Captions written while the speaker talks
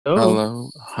Oh, Hello,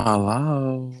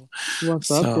 hello.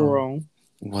 what's up, So, girl?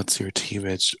 what's your tea,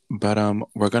 bitch? But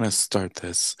we're gonna start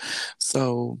this.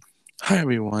 So, hi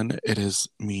everyone. It is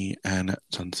me and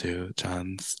Jansu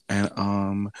Jans, and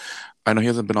I know he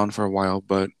hasn't been on for a while,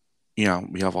 but yeah,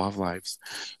 we have all have lives.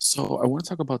 So, I want to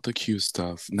talk about the Q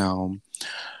stuff now.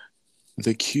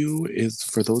 The Q is,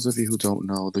 for those of you who don't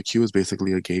know, the Q is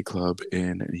basically a gay club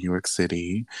in New York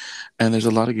City, and there's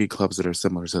a lot of gay clubs that are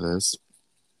similar to this.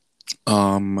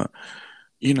 Um,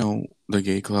 the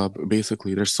gay club,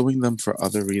 basically, they're suing them for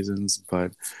other reasons,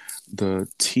 but the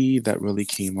tea that really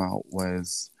came out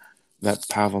was that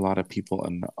have a lot of people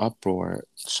in the uproar.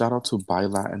 Shout out to Bi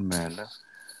Latin Men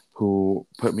who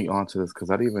put me onto this because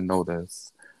I didn't even know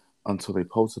this until they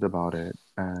posted about it.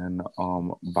 And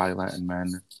Bi Latin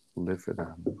Men live for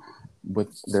them.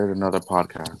 With there's another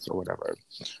podcast or whatever.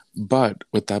 But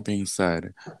with that being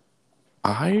said,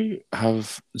 I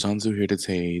have Janzu here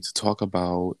today to talk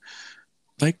about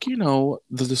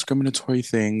the discriminatory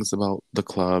things about the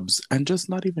clubs and just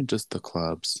not even just the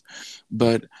clubs.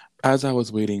 But as I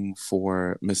was waiting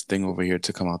for Miss Thing over here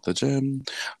to come out the gym,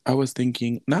 I was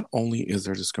thinking not only is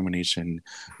there discrimination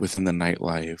within the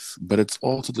nightlife, but it's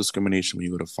also discrimination when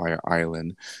you go to Fire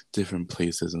Island, different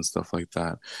places and stuff like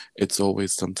that. It's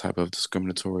always some type of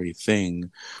discriminatory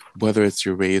thing, whether it's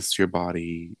your race, your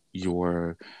body,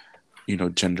 your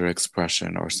gender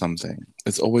expression or something.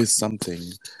 It's always something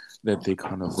that they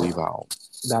kind of leave out.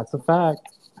 That's a fact.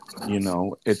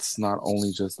 It's not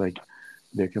only just like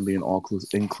there can be an all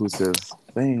inclusive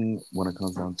thing when it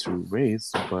comes down to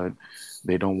race, but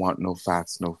they don't want no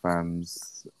fats, no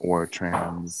femmes, or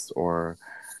trans, or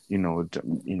non,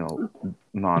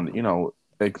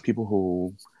 like people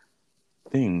who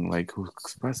like who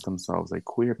express themselves like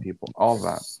queer people, all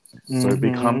that. So it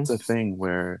Mm-hmm. becomes a thing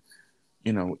where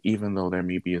even though there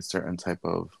may be a certain type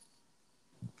of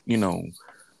you know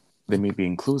they may be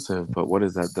inclusive, but what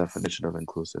does that definition of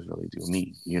inclusive really do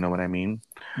mean? You know what I mean?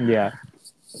 Yeah.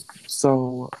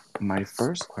 So my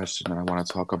first question that I want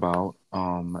to talk about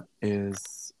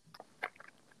is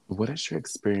what is your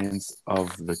experience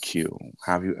of the queue?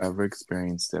 Have you ever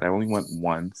experienced it? I only went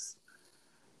once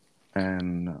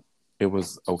and it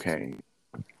was okay.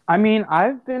 I mean,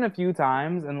 I've been a few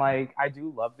times and like I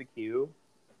do love the queue.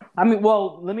 I mean,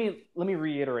 well, let me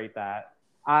reiterate that.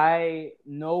 I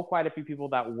know quite a few people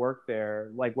that work there,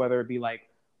 like whether it be like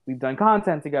we've done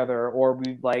content together or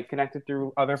we've like connected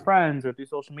through other friends or through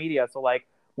social media. So like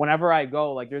whenever I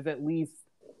go, like there's at least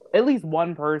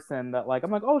one person that like I'm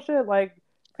like, "Oh shit, like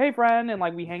hey friend," and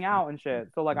like we hang out and shit.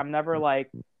 So like I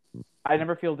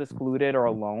never feel discluded or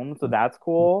alone, so that's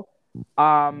cool.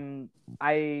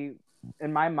 I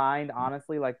in my mind,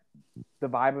 honestly, like the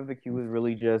vibe of the queue is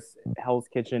really just Hell's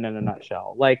Kitchen in a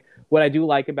nutshell. Like what I do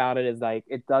like about it is like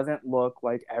it doesn't look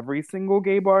like every single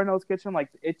gay bar in Hell's Kitchen. Like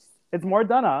it's more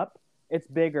done up, it's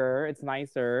bigger, it's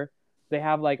nicer. They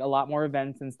have like a lot more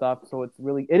events and stuff, so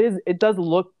it does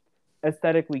look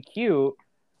aesthetically cute.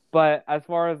 But as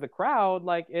far as the crowd,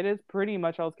 like it is pretty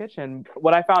much Hell's Kitchen.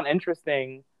 What I found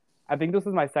interesting, I think this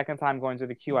was my second time going to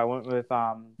the queue. I went with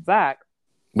Zach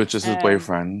Which is his and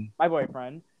boyfriend. my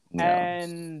boyfriend, Yeah.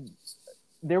 and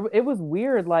there it was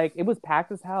weird. Like it was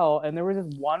packed as hell, and there was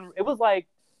this one. It was like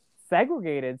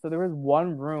segregated, so there was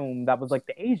one room that was like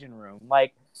the Asian room.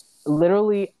 Like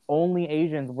literally, only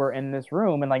Asians were in this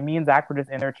room, and like me and Zach were just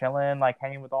in there chilling, like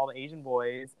hanging with all the Asian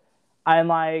boys. And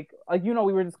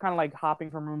we were just kind of like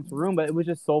hopping from room to room, but it was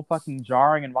just so fucking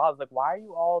jarring and wild. I was like, why are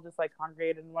you all just like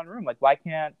congregated in one room? Like, why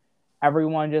can't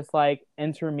everyone just like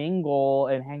intermingle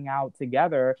and hang out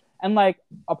together? And like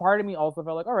a part of me also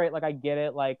felt like, all right, like I get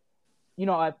it. Like,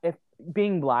 if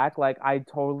being black, like I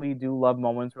totally do love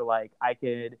moments where like I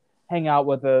could hang out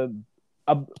with a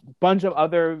bunch of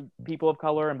other people of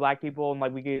color and black people, and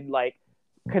like we could like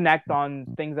connect on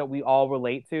things that we all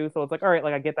relate to. So it's like, all right,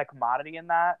 like I get that commodity in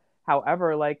that.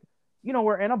 However, like,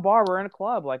 we're in a bar, we're in a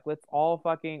club. Like, let's all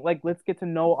fucking like let's get to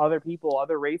know other people,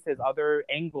 other races, other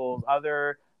angles,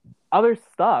 other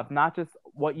stuff, not just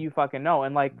what you fucking know.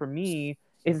 And like for me,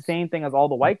 it's the same thing as all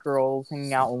the white girls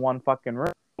hanging out in one fucking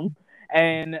room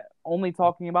and only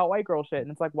talking about white girl shit.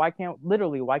 And it's like, why can't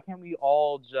we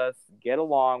all just get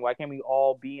along? Why can't we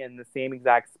all be in the same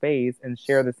exact space and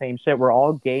share the same shit? We're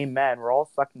all gay men. We're all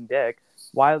sucking dick.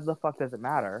 Why the fuck does it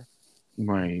matter?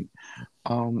 Right.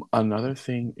 Another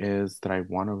thing is that I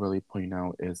want to really point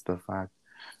out is the fact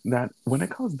that when it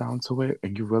comes down to it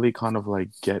and you really kind of like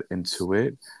get into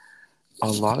it, a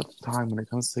lot of the time when it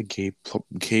comes to gay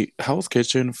Hell's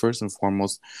Kitchen, first and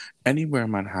foremost, anywhere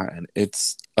in Manhattan,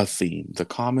 it's a theme. The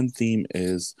common theme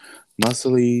is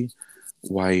muscly,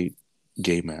 white,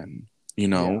 gay men. You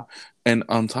know, Yeah. And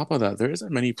on top of that, there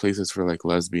isn't many places for like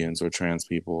lesbians or trans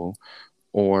people That's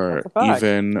or a fact.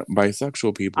 even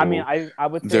bisexual I mean, people. I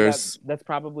would say that There's that's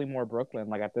probably more Brooklyn.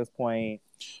 Like at this point,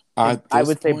 at I this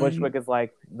would say point Bushwick is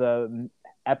like the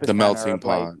the epicenter melting of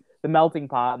like pot. the melting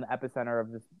pot and the epicenter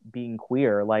of just being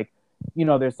queer. Like,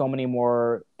 there's so many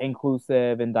more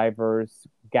inclusive and diverse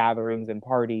gatherings and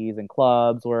parties and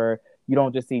clubs where you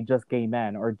don't just see just gay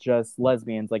men or just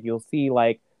lesbians. Like you'll see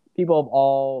like people of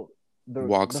all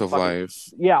Walks the of fucking life.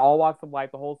 yeah, all walks of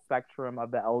life, the whole spectrum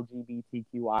of the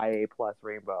LGBTQIA plus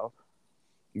rainbow.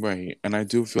 Right. And I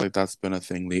do feel like that's been a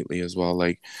thing lately as well.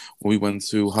 Like when we went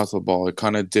to Hustle Ball, it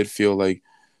kind of did feel like,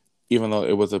 even though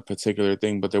it was a particular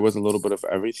thing, but there was a little bit of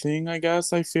everything, I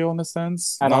guess, I feel in a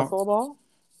sense. At Hustle Ball?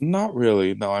 Not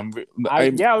really. No, I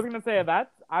was gonna say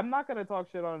that I'm not gonna talk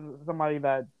shit on somebody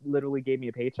that literally gave me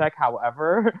a paycheck.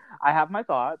 However, I have my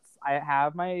thoughts, I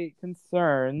have my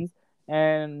concerns,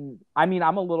 and I mean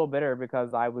I'm a little bitter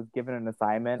because I was given an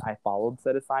assignment, I followed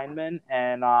said assignment,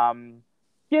 and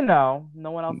no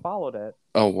one else followed it.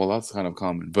 oh, well, that's kind of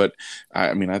common. But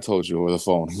I mean, I told you over the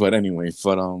phone. But anyway,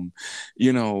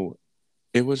 you know,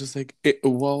 it was just like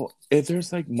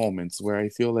there's like moments where I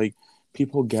feel like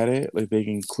people get it, like they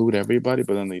include everybody,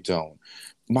 but then they don't.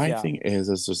 My Yeah. thing is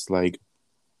just like,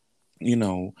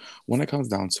 when it comes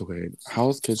down to it,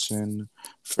 Hell's Kitchen,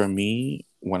 for me,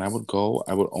 when I would go,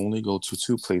 I would only go to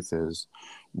two places.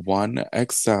 One,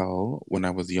 Excel, when I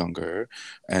was younger,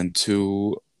 and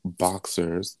two,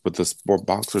 Boxers, but the sport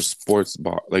Boxer sports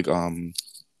bar, like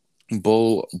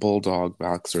bulldog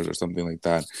boxers or something like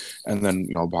that, and then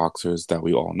boxers that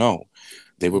we all know.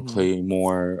 They would Hmm. play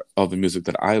more of the music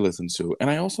that I listen to, and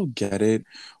I also get it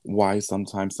why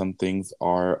sometimes some things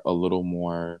are a little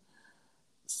more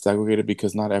segregated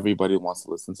because not everybody wants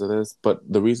to listen to this. But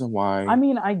the reason I why,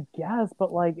 mean, I guess,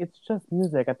 but like it's just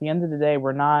music. At the end of the day,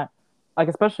 we're not like,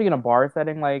 especially in a bar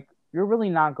setting, like you're really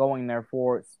not going there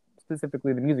for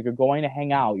specifically the music. You're going to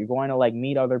hang out. You're going to like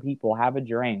meet other people, have a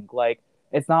drink. Like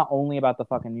it's not only about the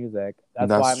fucking music. That's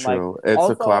why that's I'm like, true. It's a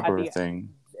also at collaborative the thing.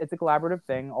 it's a collaborative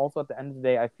thing. Also, at the end of the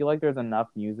day, I feel like there's enough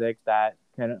music that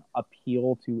can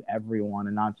appeal to everyone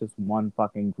and not just one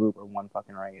fucking group or one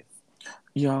fucking race.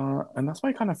 Yeah, and that's why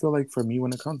I kind of feel like for me,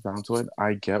 when it comes down to it,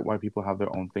 I get why people have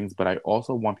their own things, but I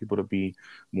also want people to be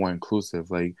more inclusive.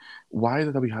 Like, why is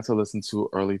it that we have to listen to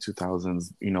early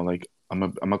 2000s? Like I'm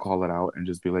gonna call it out and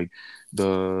just be like,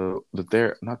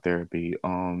 not therapy,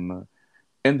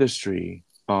 industry,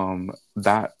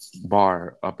 that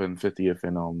bar up in 50th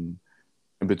and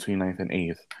in between ninth and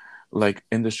 8th, like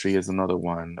industry is another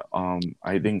one.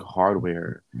 I think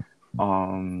hardware,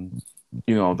 um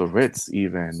the Ritz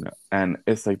even, and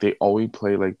it's like they always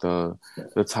play like the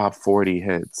top 40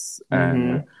 hits, and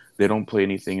Mm-hmm. they don't play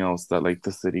anything else that like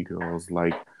the City Girls,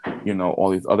 like all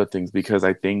these other things, because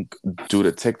I think due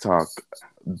to TikTok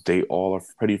they all are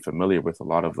pretty familiar with a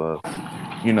lot of the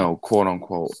quote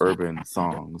unquote urban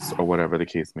songs or whatever the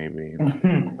case may be.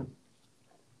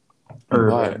 But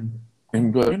Urban.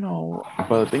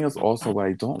 but the thing is also what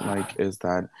I don't like is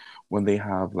that when they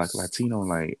have like Latino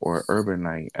night or urban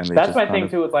night and they That's just my kind thing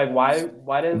of, too. It's like why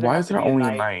does there why have is to there be a only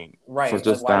a night? night for Right. Like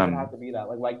just why does it have them? to be that?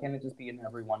 Like why can't it just be in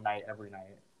every one night every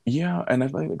night? Yeah, and I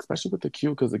feel like especially with the queue,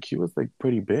 because the queue is like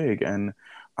pretty big, and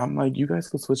I'm like, you guys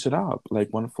could switch it up.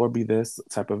 Like one floor be this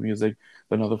type of music,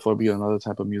 another floor be another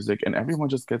type of music, and everyone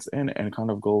just gets in and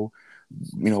kind of go,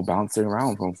 bouncing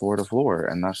around from floor to floor,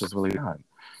 and that's just really that.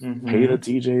 Pay the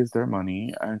Mm-hmm. DJs their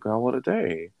money and call it a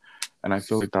day. And I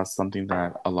feel like that's something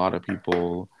that a lot of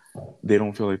people, they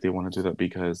don't feel like they want to do that,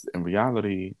 because in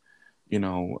reality,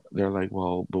 they're like,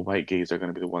 well, the white gays are going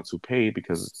to be the ones who pay,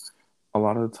 because a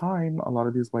lot of the time, a lot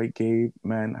of these white gay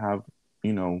men have,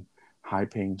 you know, high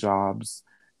paying jobs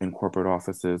in corporate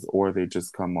offices, or they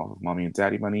just come off of mommy and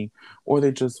daddy money, or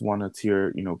they just want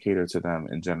to cater to them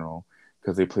in general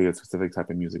because they play a specific type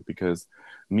of music. Because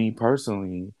me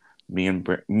personally, me and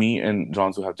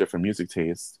Johnsu have different music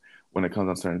tastes when it comes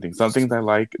on certain things. Some things I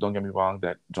like, don't get me wrong,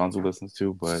 that Johnsu listens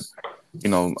to, but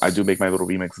I do make my little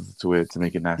remixes to it to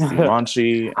make it nasty and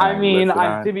raunchy, and I I live mean, for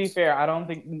that. to be fair, I don't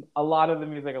think a lot of the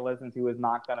music I listen to is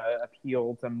not gonna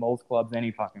appeal to most clubs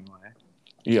any fucking way.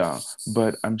 Yeah,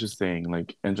 but I'm just saying,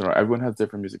 like in general, everyone has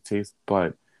different music tastes,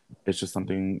 but it's just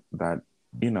something that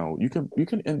you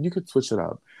could switch it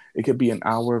up. It could be an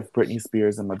hour of Britney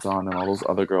Spears and Madonna and all those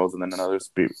other girls, and then another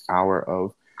hour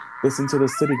of listen to the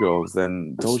City Girls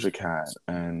and Doja Cat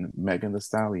and Megan the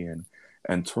Stallion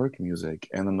and twerk music,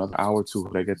 and another hour to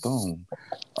reggaeton,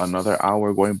 another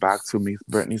hour going back to me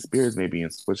Britney Spears maybe,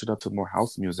 and switch it up to more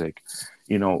house music.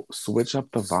 Switch up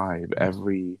the vibe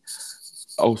every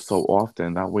so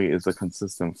often. That way it's a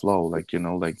consistent flow. Like,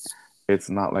 like it's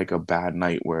not like a bad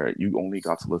night where you only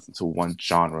got to listen to one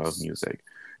genre of music.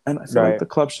 And I feel like Right. the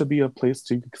club should be a place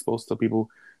to expose to people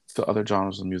to other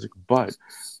genres of music. But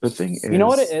the thing You know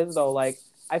what it is, is though? Like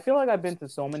I feel like I've been to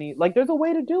so many like there's a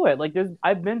way to do it. Like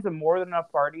I've been to more than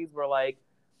enough parties where like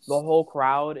the whole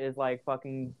crowd is like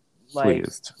fucking like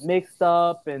pleased. mixed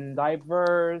up and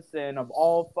diverse and of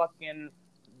all fucking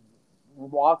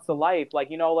walks of life.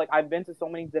 Like, you know, like I've been to so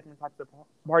many different types of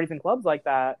parties and clubs like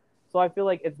that. So I feel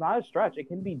like it's not a stretch. It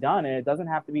can be done and it doesn't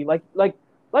have to be like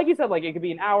you said, like it could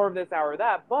be an hour of this, hour of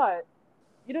that, but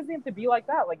it doesn't have to be like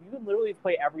that. Like you can literally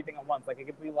play everything at once. Like it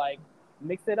could be like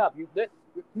mix it up. You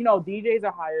know, DJs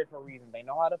are hired for a reason. They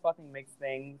know how to fucking mix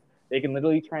things. They can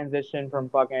literally transition from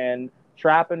fucking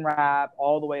trap and rap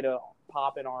all the way to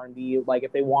pop and R&B, like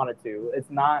if they wanted to. It's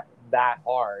not that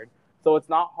hard. So it's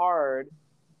not hard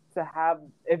to have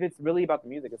if it's really about the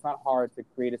music. It's not hard to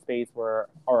create a space where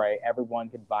all right, everyone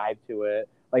can vibe to it.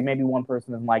 Like maybe one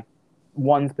person doesn't like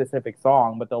one specific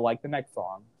song, but they'll like the next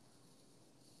song.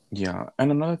 Yeah,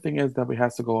 and another thing is that we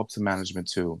have to go up to management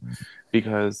too,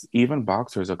 because even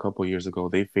boxers a couple years ago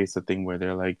they faced a thing where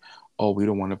they're like, "Oh, we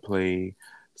don't want to play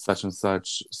such and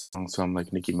such songs from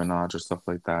like Nicki Minaj or stuff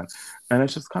like that," and it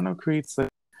just kind of creates like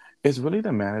it's really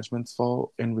the management's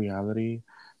fault in reality,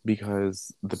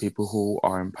 because the people who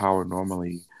are in power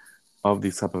normally of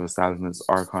these type of establishments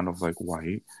are kind of like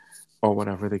white or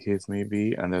whatever the case may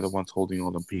be, and they're the ones holding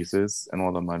all the pieces and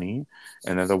all the money,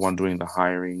 and they're the one doing the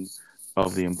hiring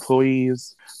of the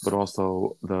employees, but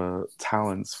also the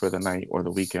talents for the night or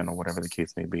the weekend or whatever the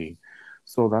case may be.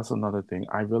 So that's another thing.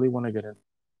 I really want to get into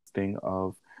this thing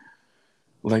of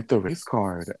like the race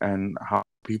card and how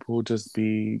people just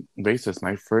be racist.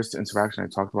 My first interaction, I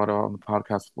talked about it on the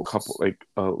podcast a couple like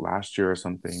last year or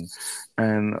something,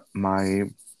 and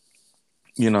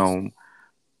you know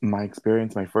my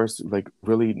experience, my first like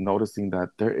really noticing that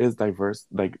there is diverse,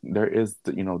 like there is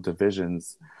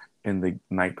divisions in the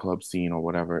nightclub scene or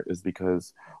whatever, is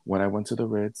because when I went to the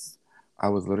Ritz, I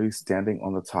was literally standing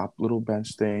on the top little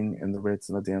bench thing in the Ritz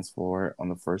on the dance floor on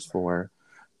the first floor,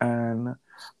 and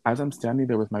as I'm standing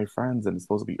there with my friends and it's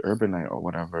supposed to be urban night or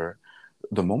whatever,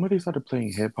 the moment they started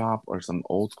playing hip hop or some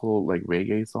old school like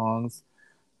reggae songs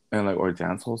and like or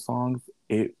dancehall songs,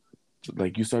 it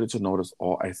like you started to notice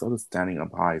all I started standing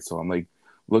up high. So I'm like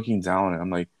looking down and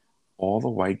I'm like all the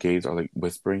white gays are like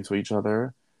whispering to each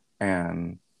other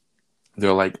and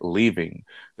they're like leaving.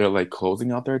 They're like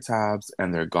closing out their tabs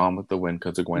and they're gone with the wind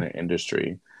because they're going to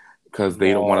industry because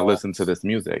they don't want to Whoa. listen to this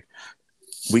music.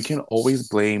 We can always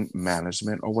blame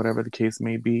management or whatever the case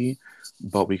may be,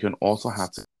 but we can also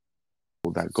have to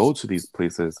that go to these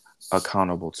places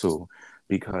accountable too,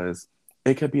 because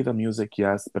it could be the music,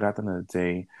 yes, but at the end of the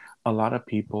day, a lot of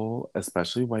people,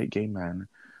 especially white gay men,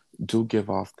 do give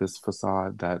off this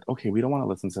facade that okay, we don't want to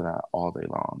listen to that all day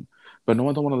long, but no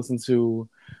one don't want to listen to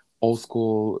old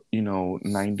school,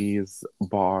 90s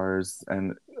bars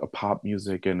and pop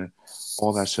music and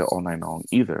all that shit all night long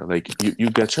either. Like you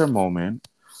get your moment,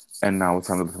 and now it's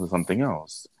time to listen to something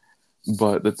else.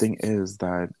 But the thing is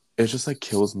that it just like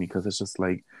kills me because it's just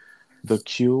like the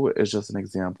Q is just an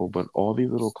example, but all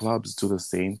these little clubs do the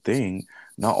same thing,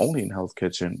 not only in Hell's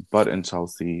Kitchen, but in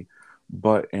Chelsea,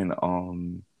 but in You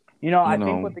know, you I think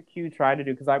know, what the Q tried to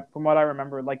do, because from what I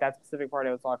remember, like that specific party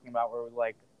I was talking about, where it was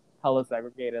like hella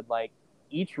segregated. Like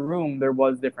each room, there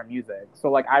was different music.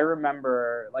 So like I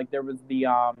remember, like there was the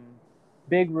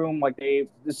big room, like the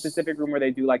specific room where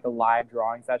they do like the live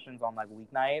drawing sessions on like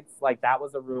weeknights. Like that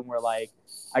was a room where like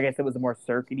I guess it was a more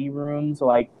circuity room. So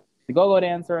like the go-go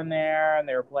dancer in there, and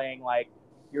they were playing like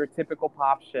your typical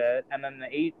pop shit, and then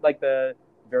the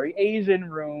very Asian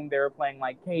room, they were playing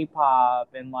like K-pop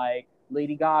and like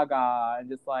Lady Gaga and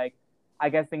just like I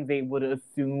guess things they would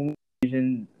assume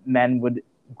Asian men would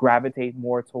gravitate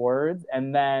more towards.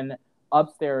 And then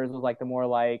upstairs was like the more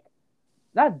like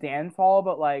not dance hall,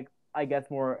 but like I guess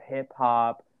more hip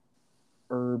hop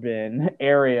urban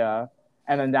area.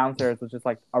 And then downstairs was just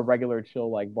like a regular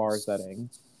chill like bar setting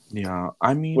yeah.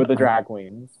 I mean, with the I drag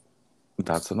queens.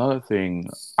 that's another thing.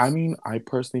 I mean, I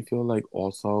personally feel like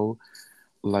also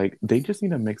like they just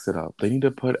need to mix it up. They need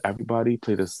to put everybody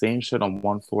play the same shit on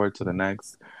one floor to the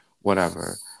next,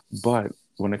 whatever. But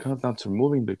when it comes down to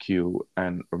removing the queue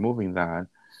and removing that,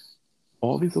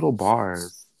 all these little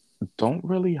bars don't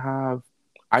really have.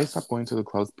 I stopped going to the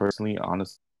clubs personally,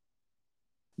 honestly.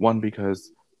 One,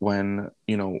 because when,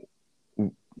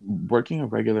 working a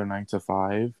regular 9 to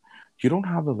 5, you don't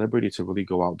have the liberty to really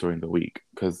go out during the week.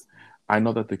 Because I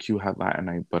know that the queue had Latin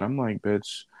night, but I'm like,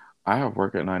 bitch, I have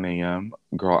work at 9 a.m.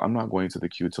 Girl, I'm not going to the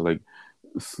queue to like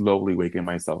slowly waking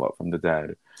myself up from the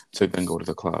dead. to then go to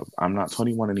the club. I'm not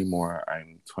 21 anymore.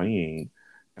 I'm 28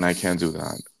 and I can't do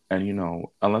that. And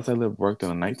unless I worked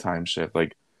in a nighttime shift,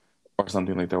 like or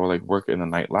something like that, or like work in the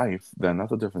nightlife, then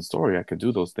that's a different story. I could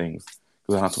do those things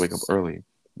because I don't have to wake up early.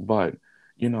 But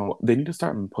they need to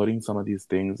start putting some of these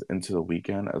things into the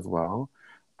weekend as well.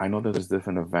 I know that there's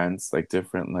different events, like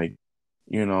different like,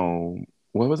 you know,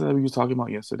 what was it that we were talking about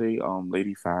yesterday?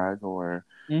 Lady Fag or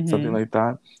something Mm-hmm. like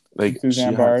that. Like she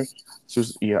Suzanne has,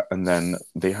 Bars. yeah, and then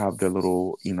they have their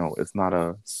little, it's not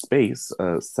a space,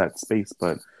 a set space,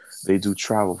 but they do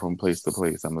travel from place to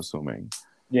place. I'm assuming.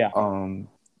 Yeah. Um,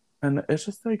 and it's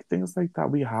just like things like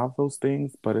that. We have those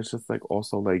things, but it's just like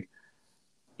also like,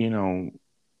 you know,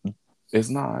 it's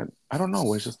not, I don't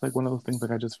know. It's just like one of those things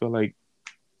like I just feel like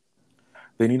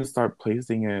they need to start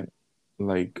placing it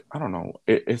like, I don't know.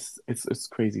 It's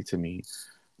crazy to me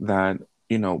that,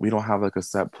 we don't have like a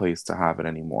set place to have it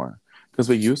anymore. Because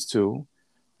we used to,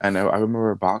 and I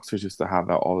remember boxers used to have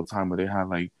that all the time where they had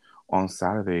like on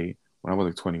Saturday when I was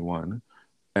like 21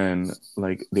 and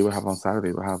like they would have on Saturday,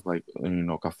 they would have like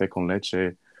café con leche,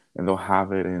 and they'll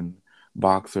have it in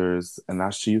boxers, and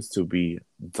that she used to be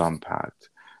dumb packed.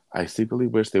 I secretly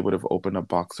wish they would have opened up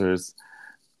boxers.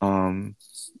 Um,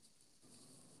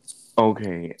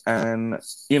 okay, and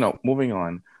moving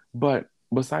on. But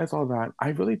besides all that, I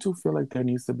really do feel like there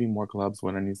needs to be more clubs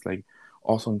when it needs like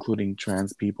also including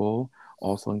trans people,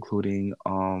 also including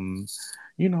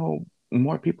you know,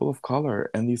 more people of color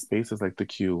in these spaces like the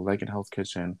Q, like in Hell's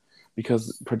Kitchen.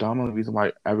 Because predominantly the reason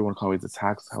why everyone always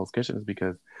attacks Hell's Kitchen is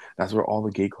because that's where all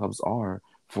the gay clubs are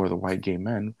for the white gay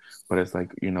men. But it's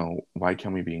like, why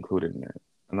can't we be included in it?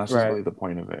 And that's just Right. really the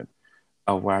point of it.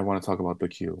 Why I want to talk about the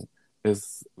Q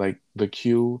is like the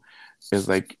Q is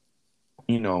like,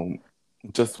 you know,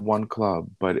 just one club,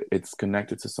 but it's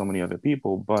connected to so many other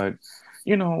people. But,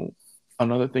 you know,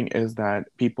 another thing is that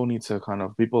people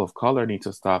of color need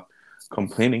to stop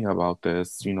complaining about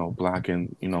this, black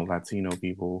and, Latino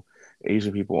people,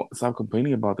 Asian people, stop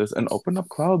complaining about this and open up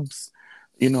clubs.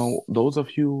 Those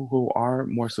of you who are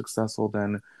more successful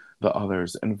than the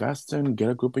others, invest in, get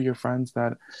a group of your friends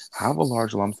that have a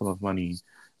large lump sum of money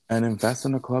and invest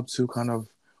in a club to kind of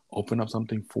open up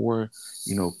something for,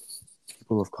 you know,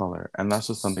 people of color, and that's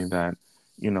just something that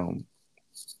you know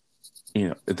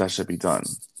that should be done,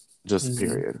 just Mm-hmm.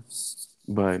 period.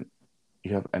 But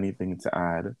you have anything to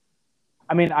add?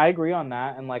 I mean, I agree on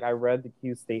that. And like, I read the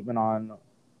Q statement on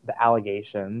the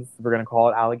allegations. We're gonna call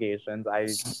it allegations.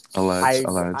 Allege, I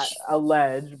allege.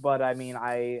 allege, but I mean,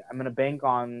 I'm gonna bank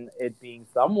on it being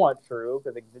somewhat true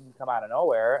because it didn't come out of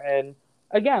nowhere. And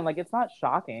again, like, it's not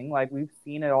shocking. Like, we've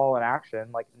seen it all in action.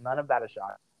 Like, none of that is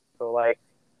shocking. So like,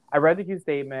 I read the Q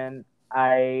statement.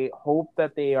 I hope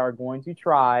that they are going to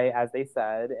try, as they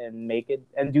said, and make it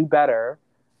and do better.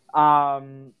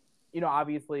 Um,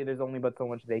 obviously there's only but so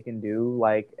much they can do.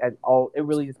 Like, it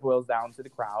really just boils down to the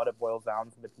crowd. It boils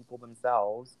down to the people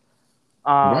themselves.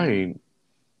 Um, Right,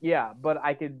 yeah, but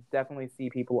I could definitely see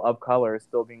people of color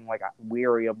still being like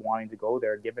weary of wanting to go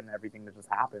there, given everything that just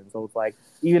happened. So it's like,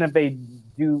 even if they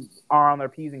do are on their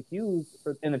p's and q's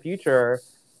in the future,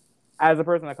 as a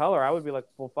person of color, I would be like,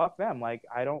 well, fuck them. Like,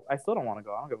 I still don't want to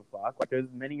go. I don't give a fuck. Like, there's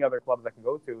many other clubs I can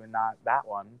go to, and not that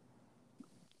one.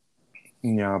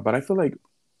 yeah, but I feel like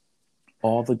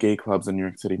all the gay clubs in New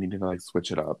York City need to like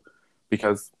switch it up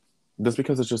because just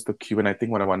because it's just the Q, and I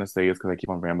think what I want to say is because I keep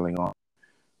on rambling on.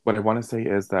 What I want to say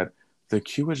is that the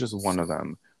Q is just one of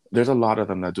them. There's a lot of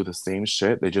them that do the same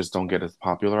shit. They just don't get as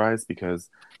popularized because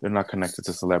they're not connected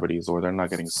to celebrities or they're not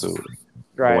getting sued or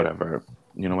Right. whatever.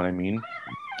 You know what I mean?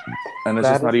 And it's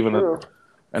just That not is even the true.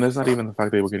 and it's not even the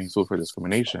fact they were getting sued for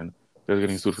discrimination. They're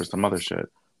getting sued for some other shit.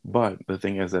 But the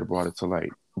thing is that it brought it to light.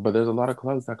 But there's a lot of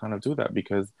clubs that kind of do that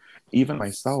because even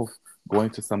myself going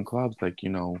to some clubs like,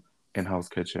 in Hell's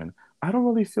Kitchen, I don't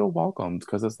really feel welcomed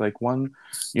because it's like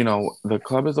the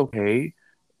club is okay,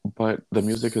 but the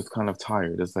music is kind of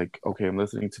tired. It's like, okay, I'm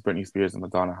listening to Britney Spears and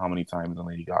Madonna how many times and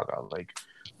Lady Gaga. Like,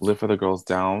 Live for the Girls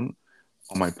Down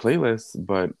on my playlist,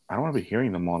 but I don't want to be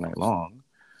hearing them all night long.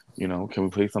 Can we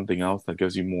play something else that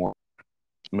gives you more,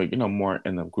 more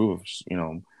in the groove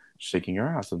of, shaking your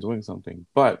ass and doing something?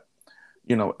 But,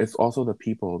 it's also the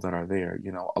people that are there.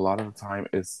 A lot of the time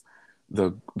it's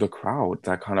the crowd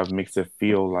that kind of makes it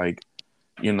feel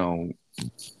you know,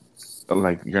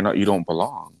 like you don't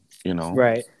belong,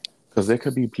 Right. because there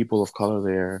could be people of color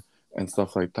there and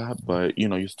stuff like that, but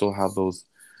you still have those,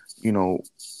 you know,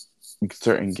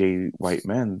 certain gay white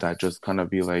men that just kind of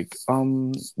be like,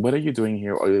 what are you doing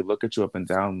here? Or they look at you up and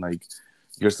down like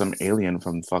you're some alien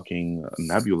from fucking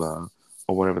Nebula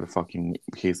or whatever the fucking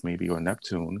case may be, or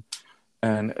Neptune.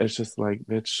 And it's just like,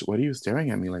 bitch, what are you staring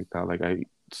at me like that? Like,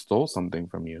 stole something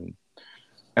from you.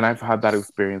 And I've had that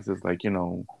experiences, like,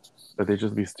 that they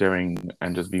just be staring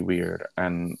and just be weird.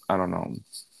 And I don't know.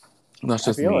 That's I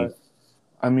just feel me. it.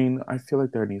 I mean, I feel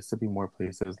like there needs to be more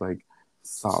places, like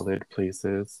solid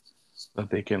places that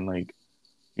they can, like,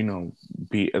 you know,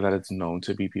 be that it's known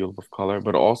to be people of color.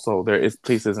 But also there is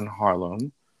places in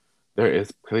Harlem. There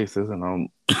is places in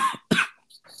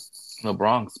the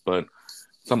Bronx, but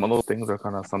some of those things are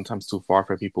kind of sometimes too far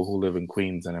for people who live in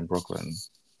Queens and in Brooklyn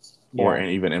or Yeah.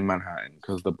 even in Manhattan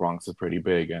because the Bronx is pretty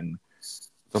big and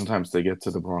sometimes to get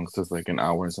to the Bronx is like an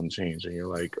hour and some change and you're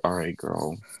like, all right,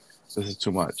 girl, this is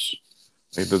too much.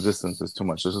 Like the distance is too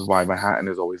much. This is why Manhattan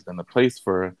has always been the place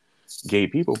for gay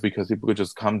people because people could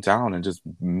just come down and just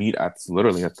meet at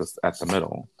literally at the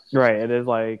middle. Right. It is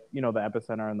like, the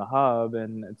epicenter and the hub,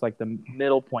 and it's like the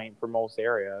middle point for most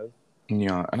areas.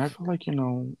 Yeah, and I feel like,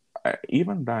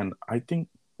 even then, I think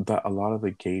that a lot of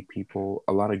the gay people,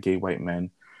 a lot of gay white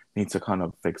men need to kind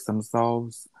of fix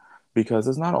themselves because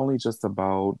it's not only just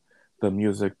about the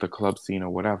music, the club scene, or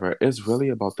whatever. It's really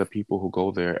about the people who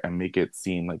go there and make it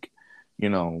seem like, you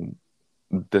know,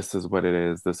 this is what it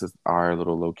is. This is our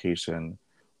little location.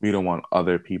 We don't want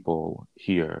other people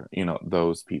here,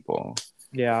 those people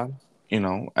Yeah.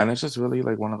 and it's just really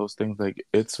like one of those things like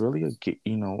it's really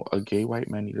a gay white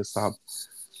man need to stop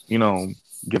you know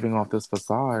giving off this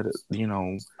facade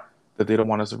that they don't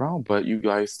want us around, but you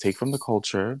guys take from the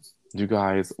culture. You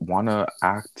guys want to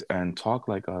act and talk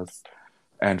like us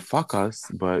and fuck us,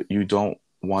 but you don't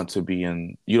want us to be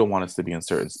in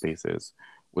certain spaces,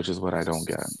 which is what I don't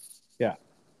get. Yeah.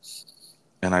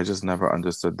 And I just never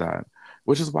understood that,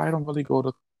 which is why I don't really go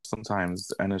to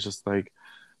sometimes. And it's just like,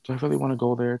 do I really want to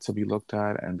go there to be looked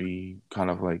at and be kind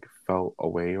of like felt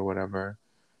away or whatever?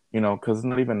 Because it's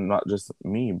not even not just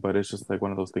me, but it's just like one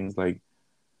of those things like,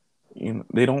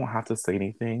 they don't have to say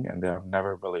anything and they've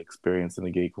never really experienced in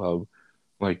a gay club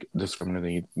like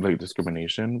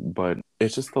discrimination, but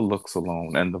it's just the looks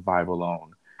alone and the vibe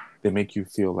alone. They make you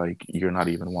feel like you're not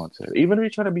even wanted. Even if you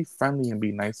try to be friendly and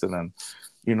be nice to them,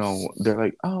 they're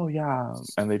like, oh yeah,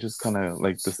 and they just kind of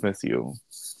like dismiss you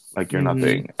like you're Hmm.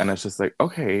 nothing. And it's just like,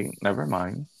 okay, never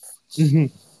mind. Hmm.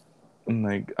 And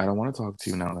like, I don't want to talk to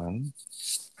you now then.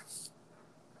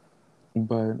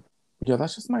 But yeah,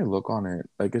 that's just my look on it.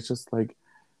 Like, it's just like,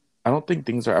 I don't think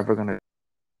things are ever gonna,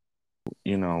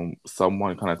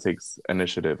 someone kind of takes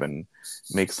initiative and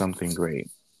makes something great,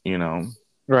 you know?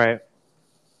 Right.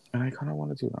 And I kind of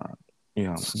want to do that.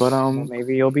 Yeah. But, Well,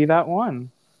 maybe you'll be that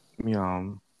one. yeah,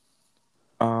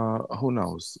 who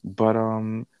knows? But,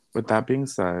 with that being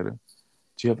said,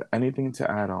 do you have anything to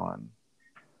add on?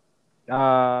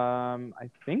 I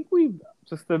think we've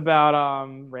just about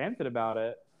ranted about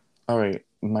it. All right,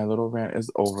 my little rant is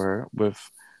over with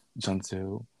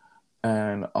Junsu.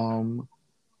 And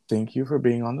thank you for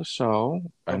being on the show.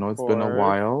 I Of know it's been a course.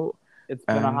 while. It's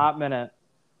been a And hot minute.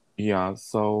 yeah,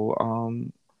 so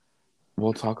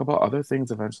we'll talk about other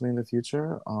things eventually in the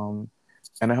future. And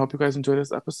I hope you guys enjoy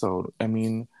this episode. I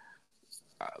mean,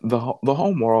 the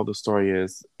whole moral of the story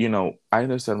is, I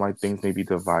understand why things may be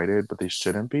divided, but they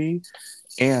shouldn't be.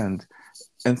 And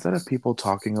instead of people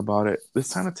talking about it, it's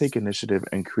time to take initiative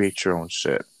and create your own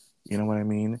shit. You know what I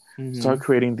mean? Start Hmm.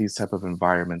 creating these type of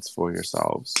environments for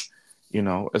yourselves.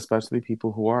 Especially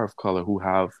people who are of color who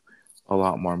have a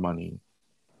lot more money.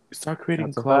 Start creating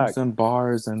That's a clubs fact. and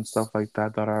bars and stuff like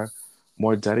that that are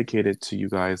more dedicated to you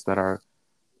guys that are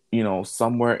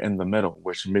somewhere in the middle,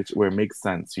 where it makes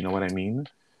sense. You know what I mean?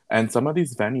 And some of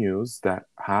these venues that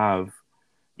have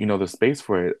the space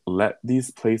for it, let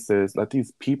these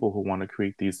people who want to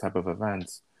create these type of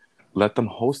events, let them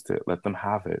host it, let them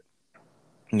have it.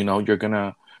 You're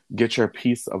gonna get your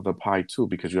piece of the pie too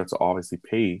because you have to obviously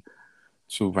pay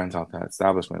to rent out that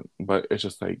establishment. But it's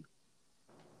just like,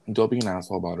 don't be an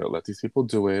asshole about it. Let these people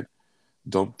do it.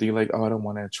 Don't be like, oh, I don't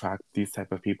want to attract these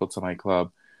type of people to my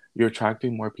club. You're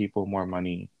attracting more people, more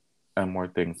money, and more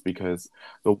things. Because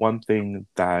the one thing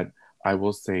that I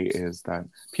will say is that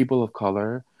people of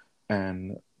color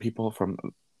and people from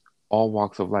all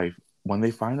walks of life, when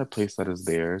they find a place that is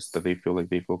theirs, that they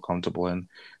feel comfortable in,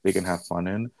 they can have fun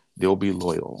in, they'll be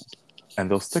loyal and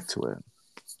they'll stick to it.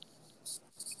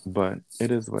 But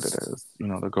it is what it is.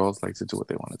 The girls like to do what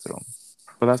they want to do.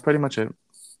 But that's pretty much it.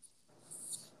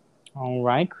 All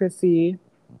right, Chrissy.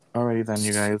 Alrighty then,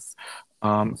 you guys.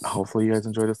 Hopefully you guys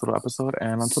enjoyed this little episode,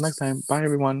 and until next time, bye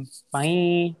everyone.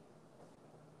 Bye.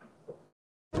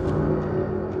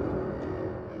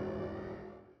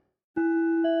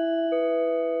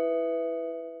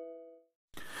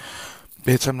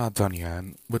 Bitch, I'm not done yet.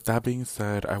 With that being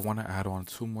said, I want to add on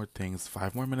two more things.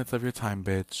 5 more minutes of your time,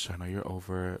 bitch. I know you're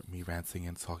over me ranting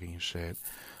and talking shit,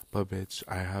 but bitch,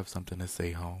 I have something to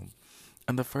say home.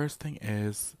 And the first thing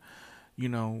is, you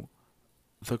know,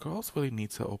 the girls really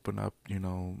need to open up,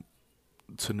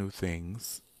 to new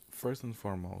things. First and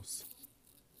foremost,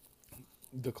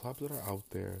 the clubs that are out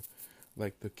there,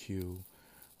 like the Q,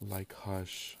 like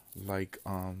Hush, like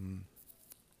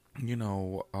you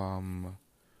know,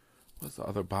 what's the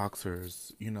other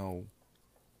boxers,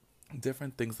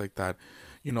 different things like that.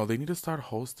 They need to start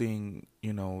hosting,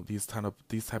 these type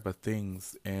of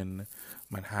things in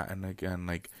Manhattan again,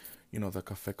 like, the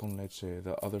cafe con leche,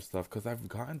 the other stuff. Because I've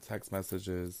gotten text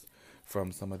messages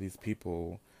from some of these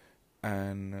people,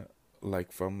 and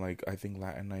like from like I think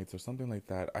Latin Nights or something like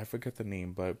that. I forget the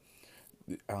name, but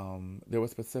there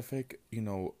was a specific,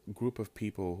 group of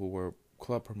people who were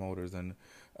club promoters and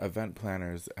event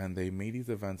planners, and they made these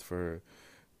events for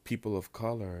people of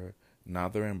color. Now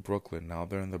they're in Brooklyn. Now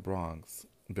they're in the Bronx.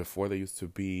 Before they used to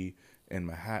be in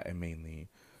Manhattan mainly.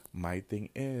 My thing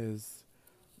is,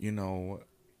 you know,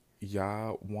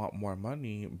 y'all want more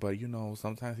money, but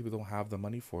sometimes people don't have the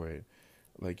money for it.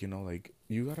 Like, like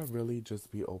you gotta really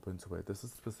just be open to it. This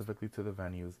is specifically to the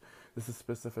venues. This is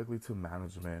specifically to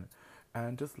management.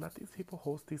 And just let these people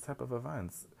host these type of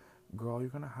events. Girl, you're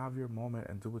gonna have your moment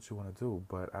and do what you wanna do.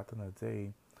 But at the end of the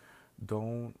day,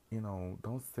 don't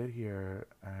sit here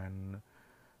and,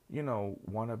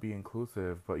 wanna be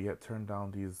inclusive but yet turn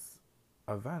down these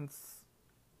events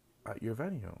at your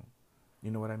venue.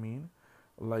 You know what I mean?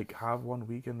 Like have one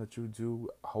weekend that you do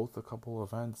host a couple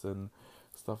events and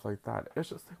stuff like that. It's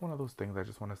just like one of those things I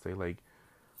just want to say, like,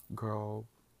 girl,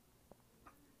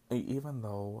 even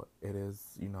though it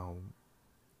is,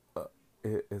 uh,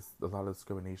 it is a lot of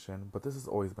discrimination, but this has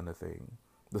always been a thing.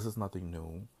 This is nothing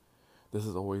new. This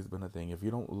has always been a thing. If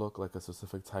you don't look like a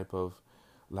specific type of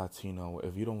Latino,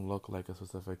 if you don't look like a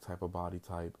specific type of body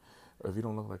type, or if you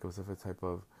don't look like a specific type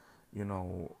of, you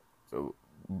know,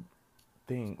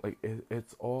 thing, like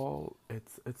it's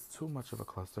too much of a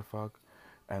clusterfuck,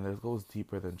 and it goes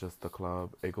deeper than just the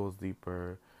club. It goes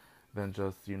deeper than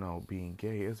just being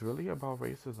gay. It's really about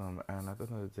racism, and at the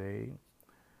end of the day,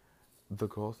 the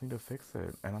girls need to fix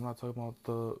it. And I'm not talking about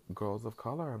the girls of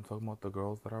color. I'm talking about the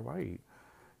girls that are white.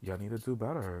 Y'all need to do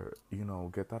better.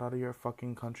 Get that out of your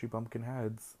fucking country bumpkin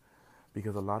heads,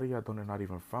 because a lot of y'all don't are not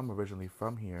even from originally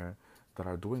from here that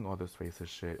are doing all this racist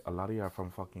shit. A lot of y'all are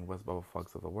from fucking West Bubble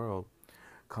fucks of the world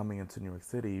coming into New York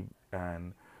City,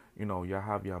 and y'all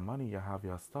have your money, y'all have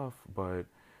your stuff, but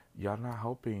y'all not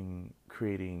helping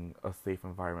creating a safe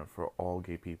environment for all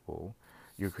gay people.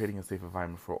 You're creating a safe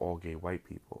environment for all gay white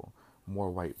people, more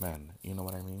white men. You know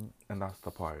what I mean? And that's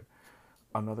the part.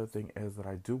 Another thing is that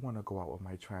I do want to go out with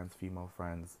my trans female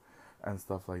friends and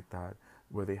stuff like that,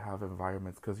 where they have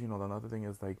environments. Because another thing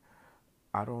is like,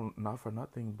 I don't, not for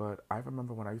nothing, but I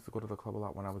remember when I used to go to the club a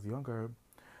lot when I was younger,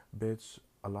 bitch,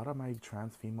 a lot of my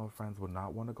trans female friends would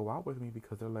not want to go out with me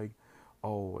because they're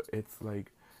oh,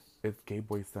 it's gay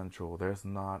boy central. There's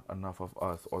not enough of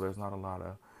us, or there's not a lot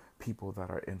of people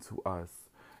that are into us.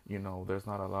 There's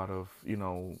not a lot of,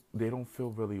 they don't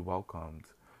feel really welcomed.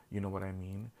 You know what I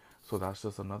mean? So that's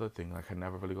just another thing. Like, I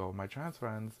never really go with my trans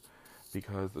friends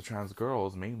because the trans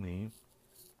girls mainly,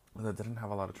 that didn't have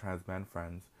a lot of trans men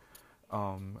friends.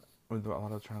 Um, a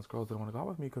lot of trans girls didn't want to go out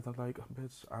with me because I'm like,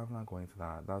 bitch, I'm not going to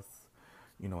that. That's,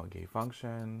 a gay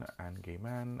function and gay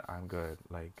men. I'm good.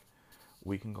 Like,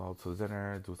 we can go out to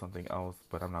dinner, do something else,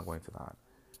 but I'm not going to that.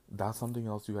 That's something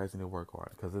else you guys need to work on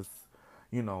because it's,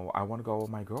 I want to go with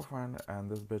my girlfriend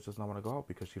and this bitch does not want to go out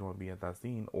because she don't want to be at that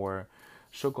scene, or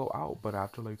she'll go out, but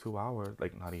after like 2 hours,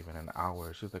 like not even an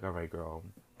hour, she's like, all right, girl,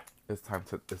 it's time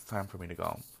for me to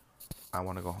go. I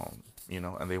want to go home,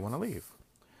 and they want to leave.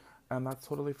 And that's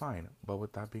totally fine. But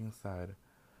with that being said,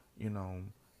 you know,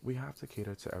 we have to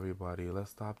cater to everybody. Let's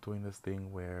stop doing this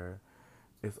thing where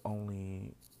it's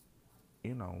only,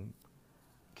 you know,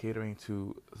 catering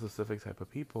to a specific type of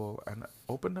people and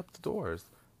open up the doors.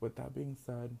 With that being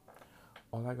said,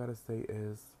 all I gotta say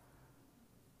is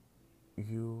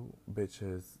you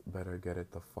bitches better get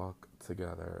it the fuck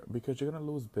together, because you're gonna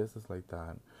lose business like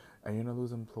that, and you're gonna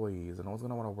lose employees, and no one's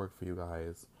gonna want to work for you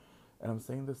guys. And I'm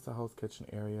saying this to Hell's Kitchen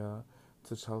area,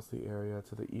 to Chelsea area,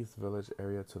 to the East Village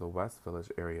area, to the West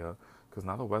Village area, because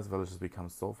now the West Village has become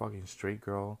so fucking straight,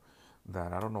 girl,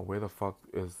 that I don't know where the fuck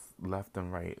is left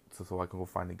and right, so I can go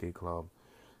find a gay club,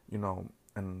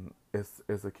 and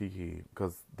it's a kiki,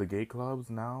 because the gay clubs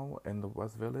now in the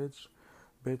West Village,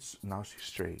 bitch, now she's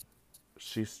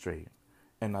straight,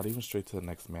 and not even straight to the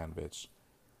next man, bitch,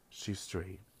 she's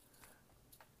straight.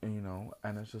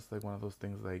 and it's just like one of those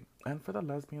things, like, and for the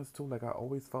lesbians too, like I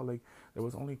always felt like there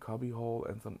was only Cubbyhole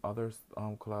and some other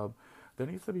club. There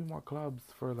needs to be more clubs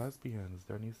for lesbians.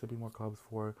 There needs to be more clubs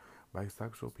for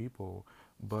bisexual people.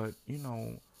 But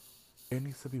it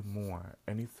needs to be more.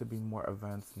 It needs to be more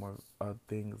events, more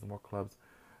things, more clubs.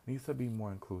 It needs to be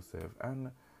more inclusive.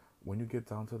 And when you get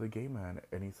down to the gay man,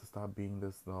 it needs to stop being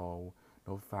this no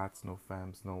fats, no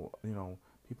femmes, no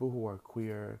people who are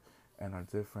queer and are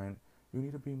different. You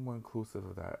need to be more inclusive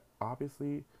of that.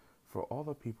 Obviously, for all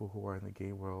the people who are in the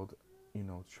gay world,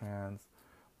 trans,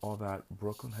 all that,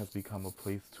 Brooklyn has become a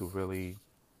place to really,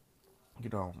 you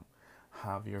know,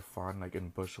 have your fun, like in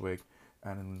Bushwick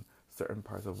and in certain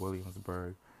parts of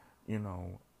Williamsburg.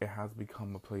 It has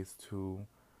become a place to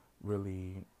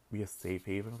really be a safe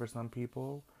haven for some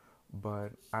people.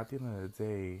 But at the end of the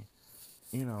day,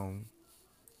 you know,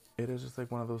 it is just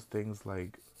like one of those things,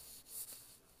 like,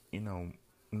 you know,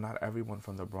 not everyone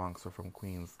from the Bronx or from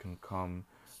Queens can come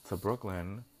to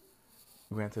Brooklyn.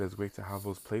 Granted, it's great to have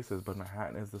those places, but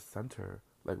Manhattan is the center,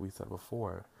 like we said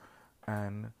before.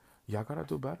 And y'all gotta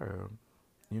do better.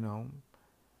 You know,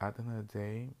 at the end of the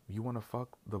day, you wanna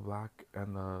fuck the black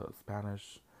and the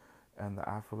Spanish and the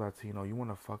Afro Latino. You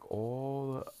wanna fuck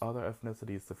all the other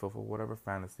ethnicities to fulfill whatever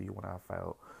fantasy you wanna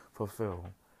fulfill.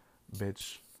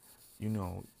 Bitch, you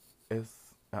know,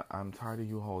 I'm tired of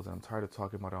you hoes, and I'm tired of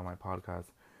talking about it on my podcast.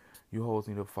 You hoes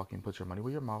need to fucking put your money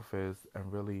where your mouth is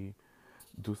and really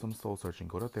do some soul searching.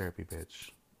 Go to therapy,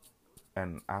 bitch,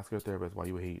 and ask your therapist why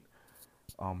you hate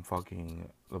fucking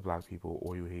the black people,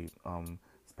 or you hate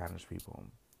Spanish people.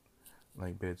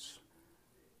 Like, bitch,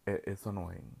 it's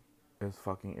annoying. It's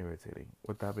fucking irritating.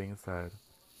 With that being said,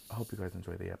 I hope you guys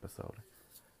enjoy the episode.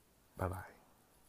 Bye bye.